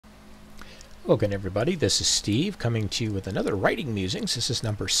Hello again, everybody. This is Steve coming to you with another Writing Musings. This is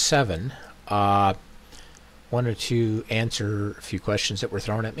number 7. Wanted to answer a few questions that were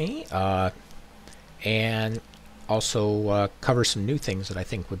thrown at me and also cover some new things that I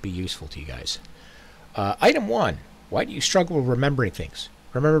think would be useful to you guys. Item 1. Why do you struggle remembering things?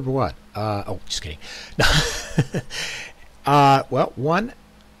 Remember what? Oh, just kidding. Well, one,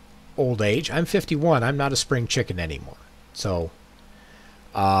 old age. I'm 51. I'm not a spring chicken anymore. So,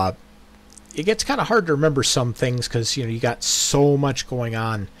 it gets kind of hard to remember some things because you got so much going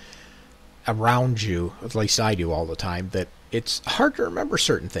on around you. At least I do all the time. That it's hard to remember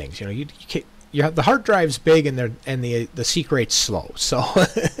certain things. You can't, you have the hard drive's big and the seek rate's slow. So,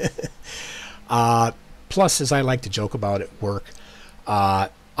 plus, as I like to joke about at work, I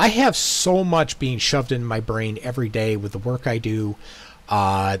have so much being shoved in my brain every day with the work I do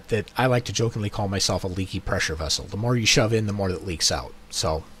that I like to jokingly call myself a leaky pressure vessel. The more you shove in, the more that leaks out.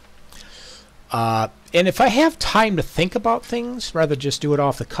 So. And if I have time to think about things rather than just do it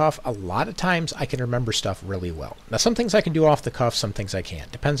off the cuff, a lot of times I can remember stuff really well. Now, some things I can do off the cuff, some things I can't.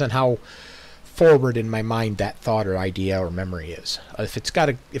 Depends on how forward in my mind that thought or idea or memory is. If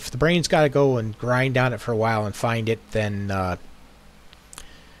the brain's got to go and grind on it for a while and find it, then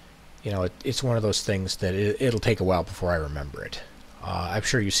it's one of those things that it'll take a while before I remember it. I'm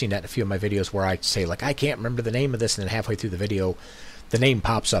sure you've seen that in a few of my videos where I say, like, I can't remember the name of this, and then halfway through the video, the name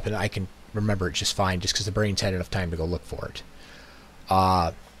pops up and I can remember it just fine just because the brain's had enough time to go look for it.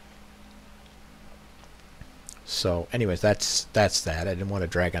 So anyways, that's that. I didn't want to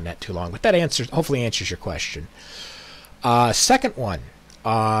drag on that too long, but that hopefully answers your question. Second one,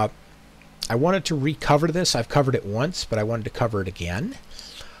 I wanted to recover this. I've covered it once, but I wanted to cover it again.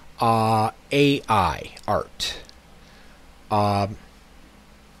 AI art. As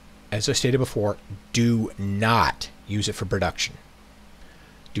I stated before, do not use it for production.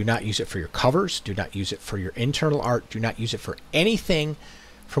 Do not use it for your covers. Do not use it for your internal art. Do not use it for anything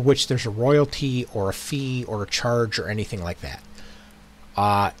for which there's a royalty or a fee or a charge or anything like that.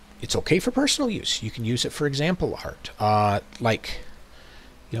 It's okay for personal use. You can use it for example art. For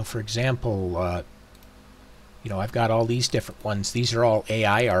example, I've got all these different ones. These are all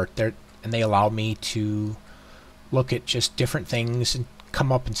AI art, and they allow me to look at just different things and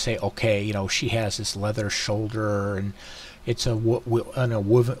come up and say, okay, she has this leather shoulder and it's a woven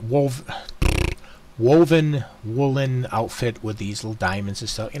woolen outfit with these little diamonds and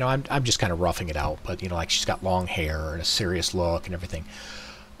stuff. I'm just kind of roughing it out, but like she's got long hair and a serious look and everything.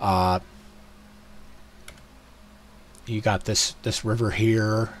 You got this river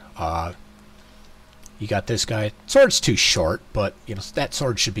here. You got this guy. Sword's too short, but that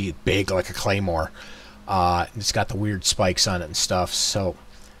sword should be big like a claymore. It's got the weird spikes on it and stuff. So,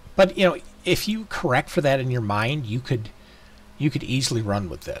 but if you correct for that in your mind, you could easily run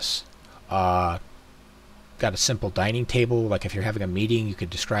with this. Got a simple dining table. Like if you're having a meeting, you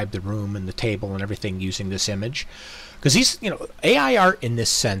could describe the room and the table and everything using this image. Because AI art in this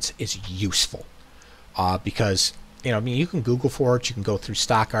sense is useful. Because, you can Google for it. You can go through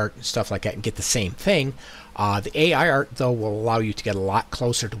stock art and stuff like that and get the same thing. The AI art, though, will allow you to get a lot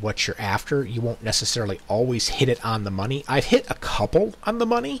closer to what you're after. You won't necessarily always hit it on the money. I've hit a couple on the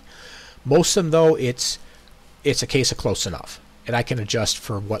money. Most of them, though, it's a case of close enough. And I can adjust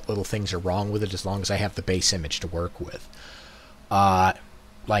for what little things are wrong with it as long as I have the base image to work with.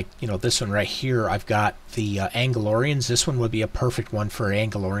 This one right here, I've got the Angolorians. This one would be a perfect one for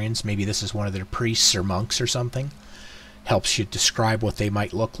Angolorians. Maybe this is one of their priests or monks or something. Helps you describe what they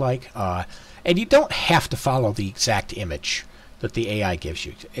might look like. And you don't have to follow the exact image that the AI gives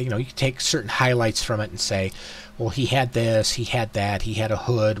you. You can take certain highlights from it and say, well, he had this, he had that, he had a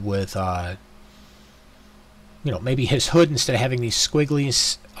hood with... maybe his hood, instead of having these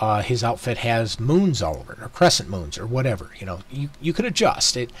squigglies, his outfit has moons all over it, or crescent moons, or whatever. You could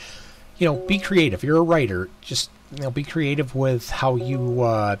adjust it. Be creative. You're a writer. Just, be creative with how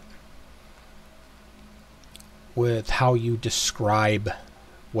you describe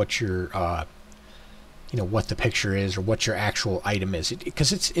what your, what the picture is, or what your actual item is.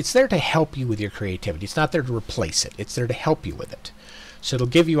 Because it's there to help you with your creativity. It's not there to replace it. It's there to help you with it. So it'll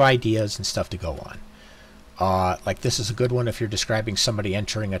give you ideas and stuff to go on. Like this is a good one if you're describing somebody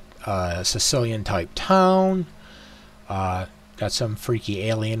entering a Sicilian-type town. Got some freaky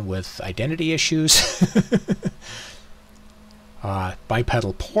alien with identity issues.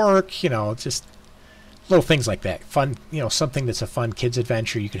 Bipedal pork, just little things like that. Fun, something that's a fun kids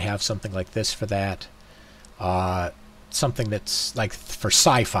adventure. You could have something like this for that. Something that's like for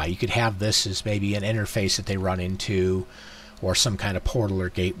sci-fi. You could have this as maybe an interface that they run into, or some kind of portal or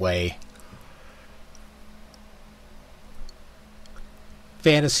gateway.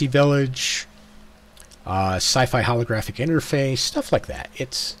 Fantasy Village, sci-fi holographic interface, stuff like that.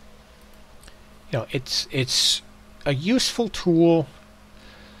 It's, you know, it's a useful tool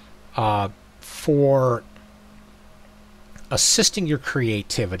for assisting your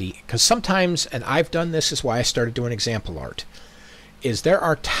creativity, because sometimes, and I've done this, is why I started doing example art, is there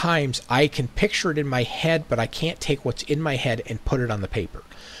are times I can picture it in my head, but I can't take what's in my head and put it on the paper.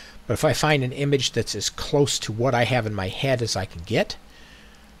 But if I find an image that's as close to what I have in my head as I can get,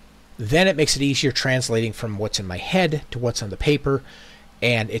 then it makes it easier translating from what's in my head to what's on the paper,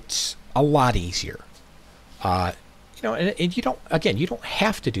 and it's a lot easier. You know, and you don't, again, you don't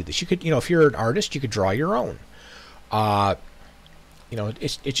have to do this. You could, you know, if you're an artist, you could draw your own. You know,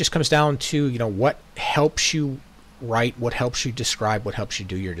 it just comes down to, you know, what helps you write, what helps you describe, what helps you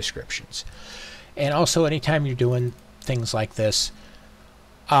do your descriptions. And also, anytime you're doing things like this,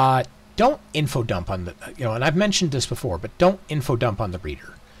 don't info dump on the, you know, and I've mentioned this before, but don't info dump on the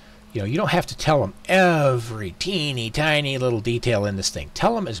reader. You know, you don't have to tell them every teeny tiny little detail in this thing.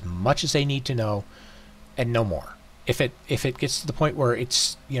 Tell them as much as they need to know and no more. If it gets to the point where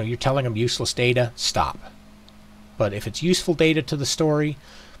it's, you know, you're telling them useless data, stop. But if it's useful data to the story,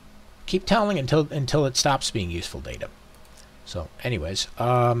 keep telling until it stops being useful data. So, anyways,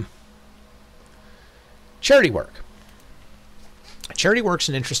 charity work. Charity work's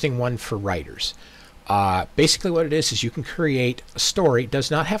an interesting one for writers. Basically what it is you can create a story. It does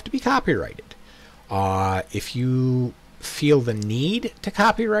not have to be copyrighted. If you feel the need to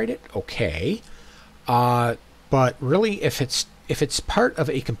copyright it, okay. But really, if it's part of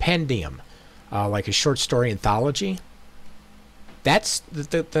a compendium, like a short story anthology, that's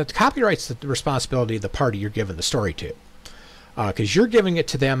the copyright's the responsibility of the party you're giving the story to, because you're giving it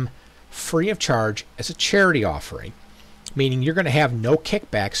to them free of charge as a charity offering, meaning you're going to have no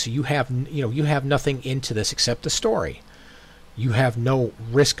kickback. So you have nothing into this except the story. You have no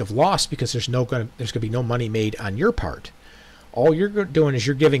risk of loss because there's going to be no money made on your part. All you're doing is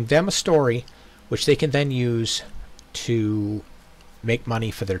you're giving them a story, which they can then use to make money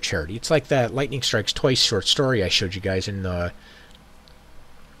for their charity. It's like that Lightning Strikes Twice short story I showed you guys in one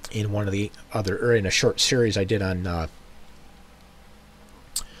of the other, or in a short series I did on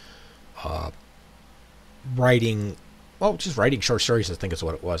writing, well, just writing short stories, I think is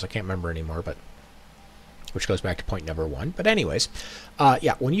what it was. I can't remember anymore, but which goes back to point number one. But anyways,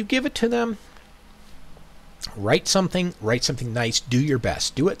 yeah, when you give it to them, write something nice, do your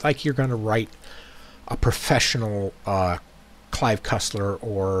best. Do it like you're going to write a professional Clive Cussler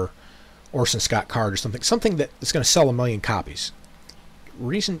or Orson Scott Card or something that is going to sell 1 million copies.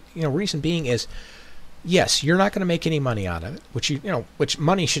 Reason being is, yes, you're not going to make any money out of it, which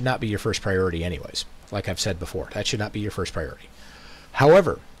money should not be your first priority anyways. Like I've said before, that should not be your first priority.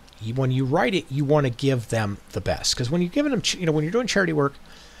 However, when you write it, you want to give them the best, because when you're giving them, when you're doing charity work,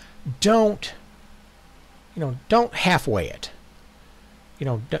 don't halfway it.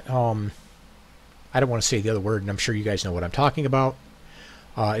 I don't want to say the other word, and I'm sure you guys know what I'm talking about.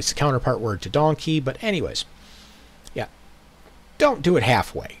 It's the counterpart word to donkey, but anyways, yeah, don't do it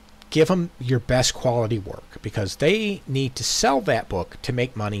halfway. Give them your best quality work, because they need to sell that book to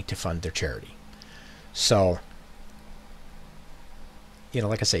make money to fund their charity. So,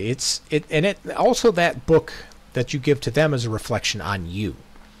 like I say, and also that book that you give to them is a reflection on you.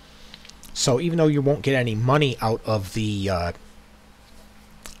 So even though you won't get any money out of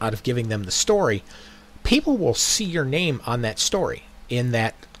giving them the story, people will see your name on that story in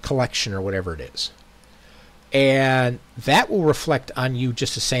that collection or whatever it is, and that will reflect on you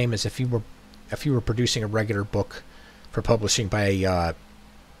just the same as if you were producing a regular book for publishing by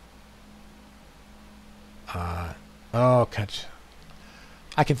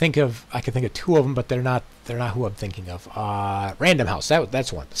I can think of two of them, but they're not who I'm thinking of. Random House,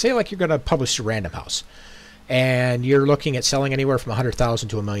 that's one. Say like you're going to publish to Random House, and you're looking at selling anywhere from 100,000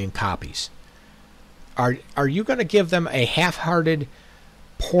 to 1 million copies. Are you going to give them a half-hearted,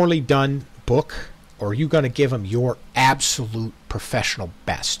 poorly done book, or are you going to give them your absolute professional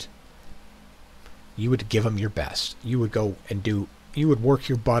best? You would give them your best. You would go and you would work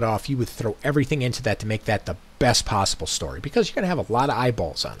your butt off. You would throw everything into that to make that the best possible story, because you're going to have a lot of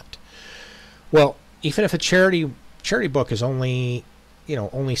eyeballs on it. Well, even if a charity book is only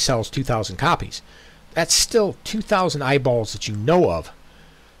sells 2,000 copies, that's still 2,000 eyeballs that you know of,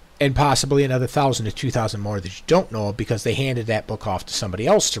 and possibly another 1,000 to 2,000 more that you don't know of because they handed that book off to somebody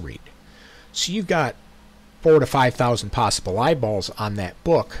else to read. So you've got 4,000 to 5,000 possible eyeballs on that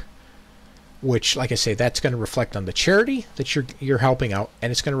book, which, like I say, that's going to reflect on the charity that you're helping out,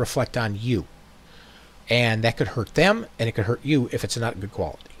 and it's going to reflect on you. And that could hurt them, and it could hurt you if it's not good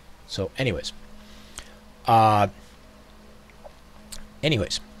quality. So, anyways.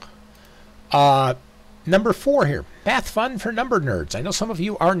 Number 4 here, math fun for number nerds. I know some of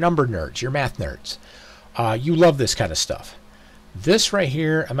you are number nerds. You're math nerds. You love this kind of stuff. This right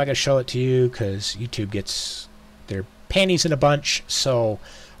here, I'm not going to show it to you because YouTube gets their panties in a bunch, so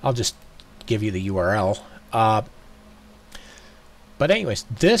I'll just give you the URL. But anyways,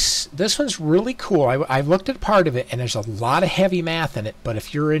 this one's really cool. I've looked at part of it, and there's a lot of heavy math in it, but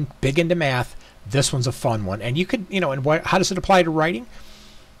if you're big into math, this one's a fun one. And you could, and how does it apply to writing?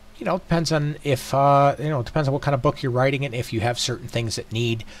 It depends on if, it depends on what kind of book you're writing and if you have certain things that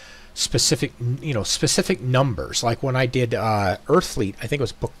need specific, specific numbers. Like when I did Earthfleet, I think it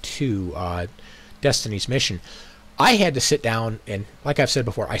was book 2, Destiny's Mission, I had to sit down, and like I've said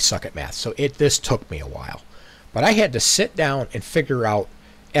before, I suck at math, so this took me a while. But I had to sit down and figure out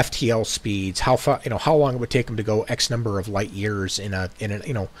FTL speeds, how far, how long it would take them to go X number of light years in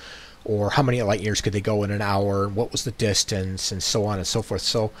an, or how many light years could they go in an hour, and what was the distance, and so on and so forth.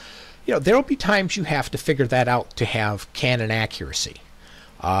 So, there'll be times you have to figure that out to have canon accuracy.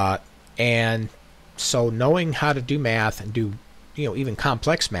 And so knowing how to do math and do, even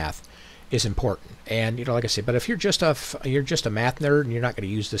complex math is important. And, like I said, but if you're just a math nerd and you're not going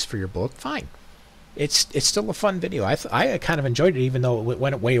to use this for your book, fine. It's still a fun video. I kind of enjoyed it, even though it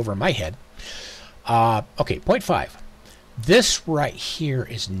went way over my head. Okay, point 5. This right here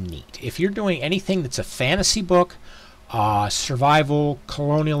is neat. If you're doing anything that's a fantasy book, survival,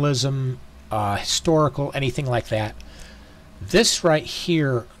 colonialism, historical, anything like that, this right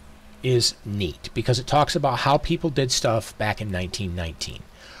here is neat because it talks about how people did stuff back in 1919.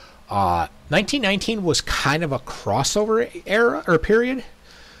 1919 was kind of a crossover era or period.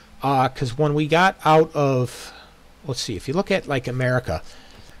 Because when we got out of, let's see, if you look at like America,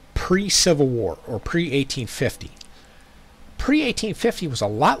 pre-Civil War or pre-1850, pre-1850 was a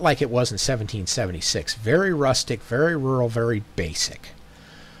lot like it was in 1776. Very rustic, very rural, very basic.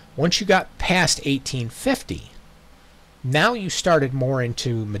 Once you got past 1850, now you started more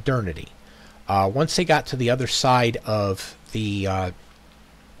into modernity. Once they got to the other side of the,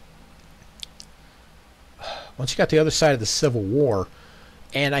 Civil War,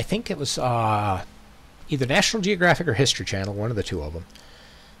 and I think it was either National Geographic or History Channel, one of the two of them,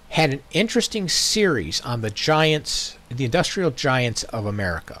 had an interesting series on the giants, the industrial giants of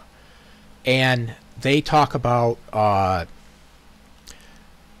America. And they talk about, well,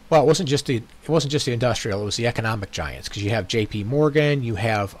 it wasn't just the industrial, it was the economic giants, because you have J.P. Morgan, you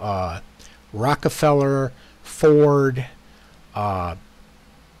have Rockefeller, Ford,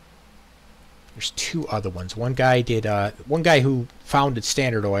 there's two other ones. One guy who founded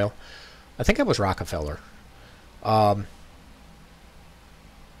Standard Oil. I think that was Rockefeller. There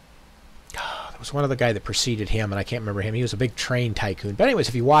was one other guy that preceded him, and I can't remember him. He was a big train tycoon. But anyways,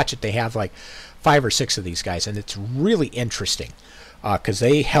 if you watch it, they have like 5 or 6 of these guys, and it's really interesting because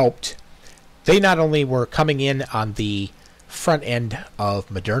they not only were coming in on the front end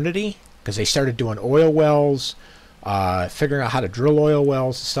of modernity, because they started doing oil wells, figuring out how to drill oil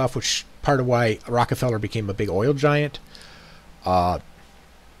wells and stuff, which part of why Rockefeller became a big oil giant. Then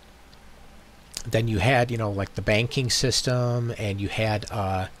you had, like the banking system, and you had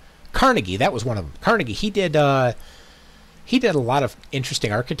Carnegie. That was one of them. Carnegie, he did a lot of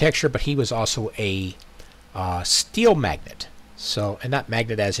interesting architecture, but he was also a steel magnate. So, and not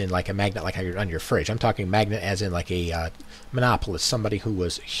magnet as in like a magnet like on your fridge. I'm talking magnet as in like a monopolist, somebody who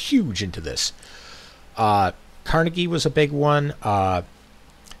was huge into this. Carnegie was a big one.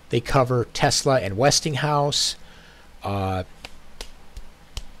 They cover Tesla and Westinghouse. There's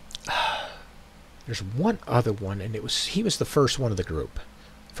one other one, and he was the first one of the group.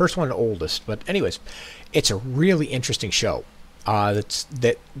 First one and oldest. But anyways, it's a really interesting show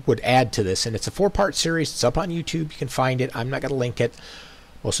that would add to this. And it's a 4-part series. It's up on YouTube. You can find it. I'm not going to link it,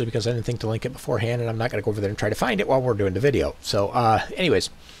 mostly because I didn't think to link it beforehand, and I'm not going to go over there and try to find it while we're doing the video. So anyways,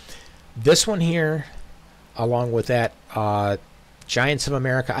 this one here, along with that Giants of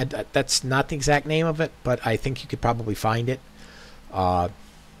America, that's not the exact name of it, but I think you could probably find it.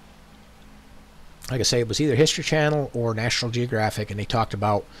 Like I say, it was either History Channel or National Geographic, and they talked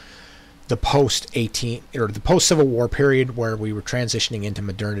about the post-Civil War period where we were transitioning into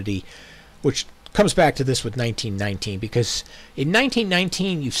modernity, which comes back to this with 1919, because in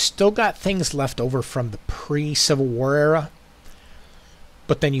 1919 you've still got things left over from the pre-Civil War era,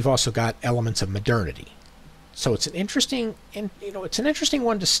 but then you've also got elements of modernity. So it's an interesting,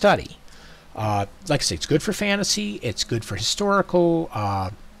 one to study. Like I say, it's good for fantasy. It's good for historical,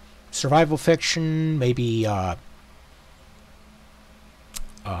 survival fiction, maybe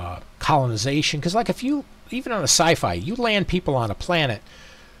colonization. Because like if you, even on a sci-fi, you land people on a planet,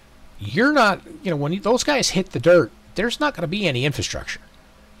 you're not, when those guys hit the dirt, there's not going to be any infrastructure.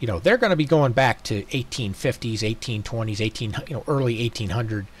 they're going to be going back to 1850s, 1820s, early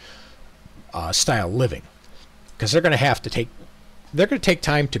 1800 style living, because they're going to take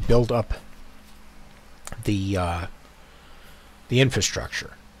time to build up the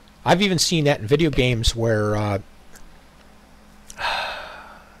infrastructure. I've even seen that in video games where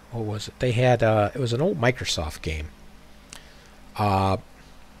what was it? They had it was an old Microsoft game.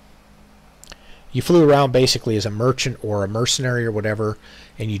 You flew around basically as a merchant or a mercenary or whatever,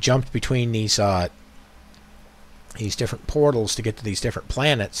 and you jumped between these different portals to get to these different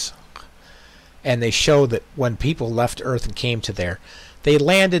planets. And they show that when people left Earth and came to there, they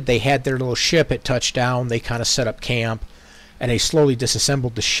landed, they had their little ship, it touched down, they kind of set up camp, and they slowly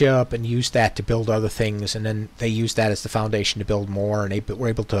disassembled the ship and used that to build other things, and then they used that as the foundation to build more, and they were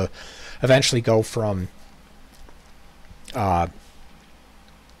able to eventually go from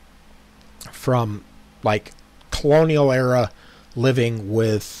like colonial era living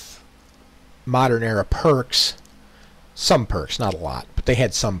with modern era perks, some perks, not a lot, but they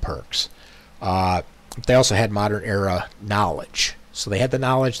had some perks. They also had modern era knowledge. So they had the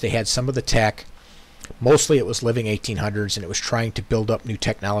knowledge, they had some of the tech. Mostly it was living 1800s, and it was trying to build up new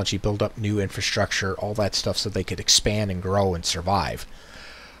technology, build up new infrastructure, all that stuff so they could expand and grow and survive.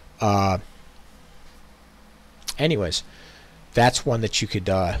 Anyways, that's one that you could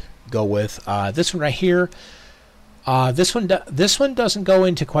go with. This one right here, this one doesn't go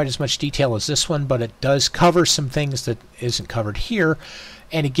into quite as much detail as this one, but it does cover some things that isn't covered here,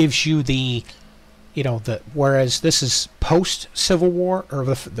 and it gives you the whereas this is post Civil War, or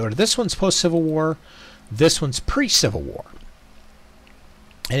this one's post Civil War, this one's pre Civil War,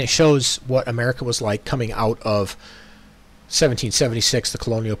 and it shows what America was like coming out of 1776, the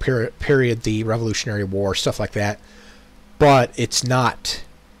colonial period, the Revolutionary War, stuff like that. But it's not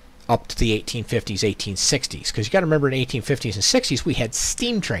up to the 1850s, 1860s, because you got to remember in the 1850s and 60s we had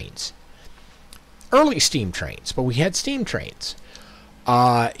steam trains, early steam trains, but we had steam trains.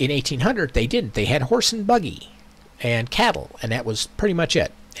 In 1800 they didn't. They had horse and buggy and cattle, and that was pretty much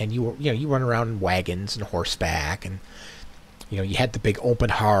it. And you run around in wagons and horseback, and you had the big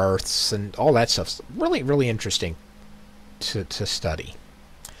open hearths and all that stuff. It's really, really interesting to study.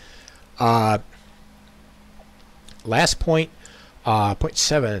 Last point, point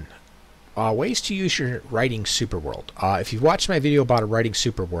 7. Ways to use your writing superworld. If you've watched my video about a writing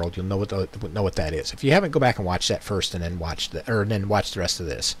superworld, you'll know what that is. If you haven't, go back and watch that first, and then watch the rest of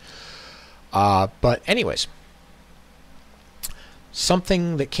this. But anyways,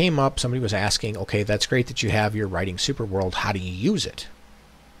 something that came up. Somebody was asking, okay, that's great that you have your writing superworld. How do you use it?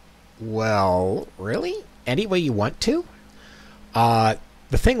 Well, really, any way you want to. The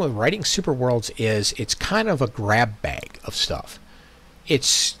thing with writing superworlds is it's kind of a grab bag of stuff.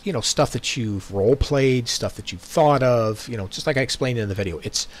 It's, stuff that you've role-played, stuff that you've thought of, just like I explained in the video.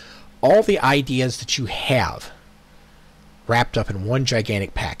 It's all the ideas that you have wrapped up in one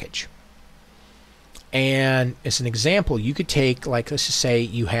gigantic package. And as an example, you could take, like, let's just say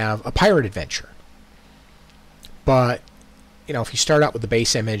you have a pirate adventure. But, if you start out with the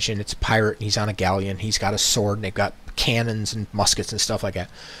base image and it's a pirate and he's on a galleon, he's got a sword and they've got cannons and muskets and stuff like that.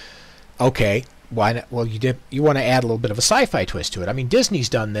 Okay. Why not? Well, you want to add a little bit of a sci-fi twist to it. I mean, Disney's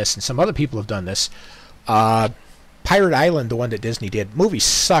done this, and some other people have done this. Pirate Island, the one that Disney did, movie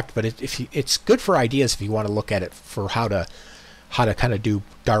sucked, but it's good for ideas if you want to look at it for how to kind of do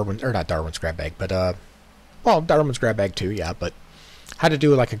not Darwin's grab bag, but Darwin's grab bag too, yeah, but how to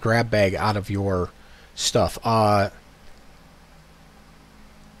do like a grab bag out of your stuff. I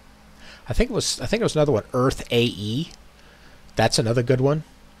think it was another one, Earth AE. That's another good one.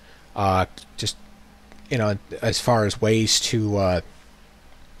 Just as far as ways to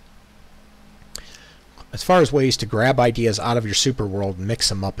grab ideas out of your super world and mix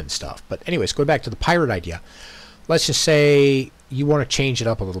them up and stuff. But anyways, going back to the pirate idea, let's just say you want to change it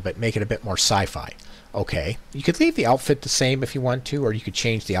up a little bit, make it a bit more sci-fi. Okay, you could leave the outfit the same if you want to, or you could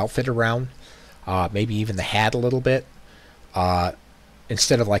change the outfit around, maybe even the hat a little bit.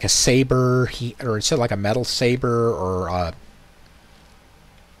 Instead of like a saber, or instead of like a metal saber, or I'm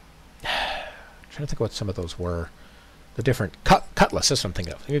trying to think what some of those were. The different cutlass, that's what I'm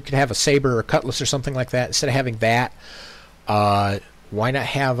thinking of. You could have a saber or a cutlass or something like that. Instead of having that, why not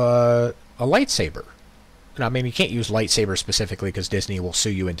have a lightsaber? Now, maybe you can't use lightsaber specifically because Disney will sue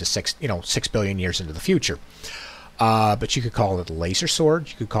you into 6 billion years into the future. But you could call it a laser sword.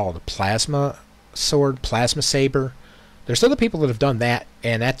 You could call it a plasma sword, plasma saber. There's other people that have done that,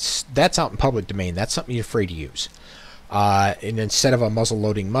 and that's out in public domain. That's something you're free to use. And instead of a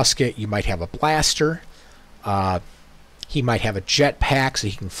muzzle-loading musket, you might have a blaster. He might have a jetpack so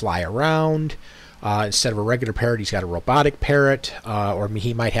he can fly around. Instead of a regular parrot, he's got a robotic parrot, or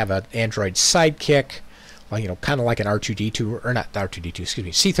he might have an android sidekick, like, kind of like an R2D2, or not R2D2, excuse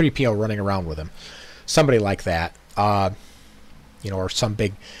me, C3PO running around with him, somebody like that, or some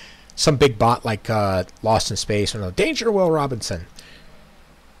big bot like Lost in Space, or no, Danger Will Robinson.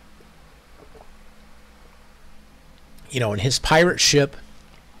 And his pirate ship,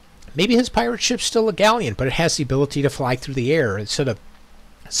 maybe his pirate ship's still a galleon, but it has the ability to fly through the air. Instead of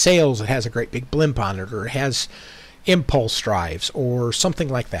sails, it has a great big blimp on it, or it has impulse drives, or something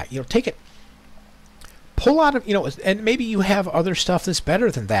like that. Take it, pull out of, and maybe you have other stuff that's better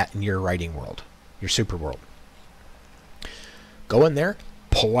than that in your writing world, your super world. Go in there,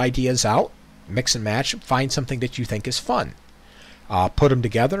 pull ideas out, mix and match, find something that you think is fun. Put them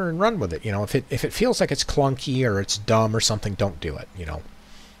together and run with it. If it feels like it's clunky or it's dumb or something, don't do it.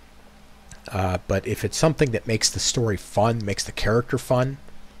 But if it's something that makes the story fun, makes the character fun,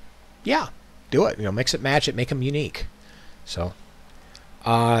 yeah, do it. Mix it, match it, make them unique. So,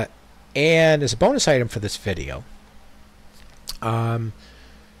 and as a bonus item for this video,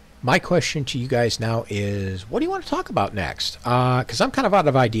 my question to you guys now is, what do you want to talk about next? Because I'm kind of out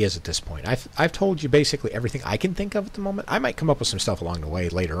of ideas at this point. I've told you basically everything I can think of at the moment. I might come up with some stuff along the way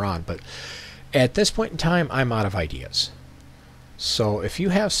later on, but at this point in time, I'm out of ideas. So if you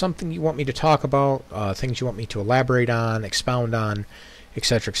have something you want me to talk about, things you want me to elaborate on, expound on,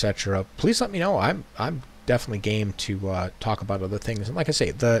 etc., please let me know. I'm definitely game to talk about other things. And like I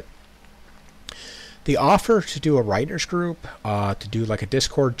say, the offer to do a writers group, to do like a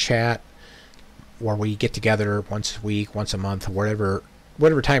Discord chat where we get together once a week, once a month, whatever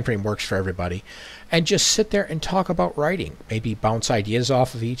time frame works for everybody, and just sit there and talk about writing. Maybe bounce ideas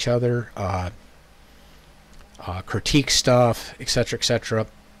off of each other, critique stuff, etc.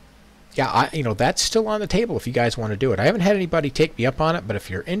 Yeah, that's still on the table if you guys want to do it. I haven't had anybody take me up on it, but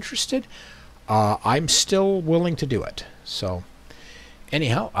if you're interested, I'm still willing to do it. So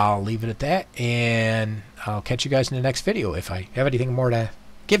anyhow, I'll leave it at that, and I'll catch you guys in the next video if I have anything more to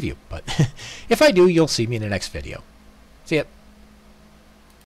give you. But if I do, you'll see me in the next video. See ya.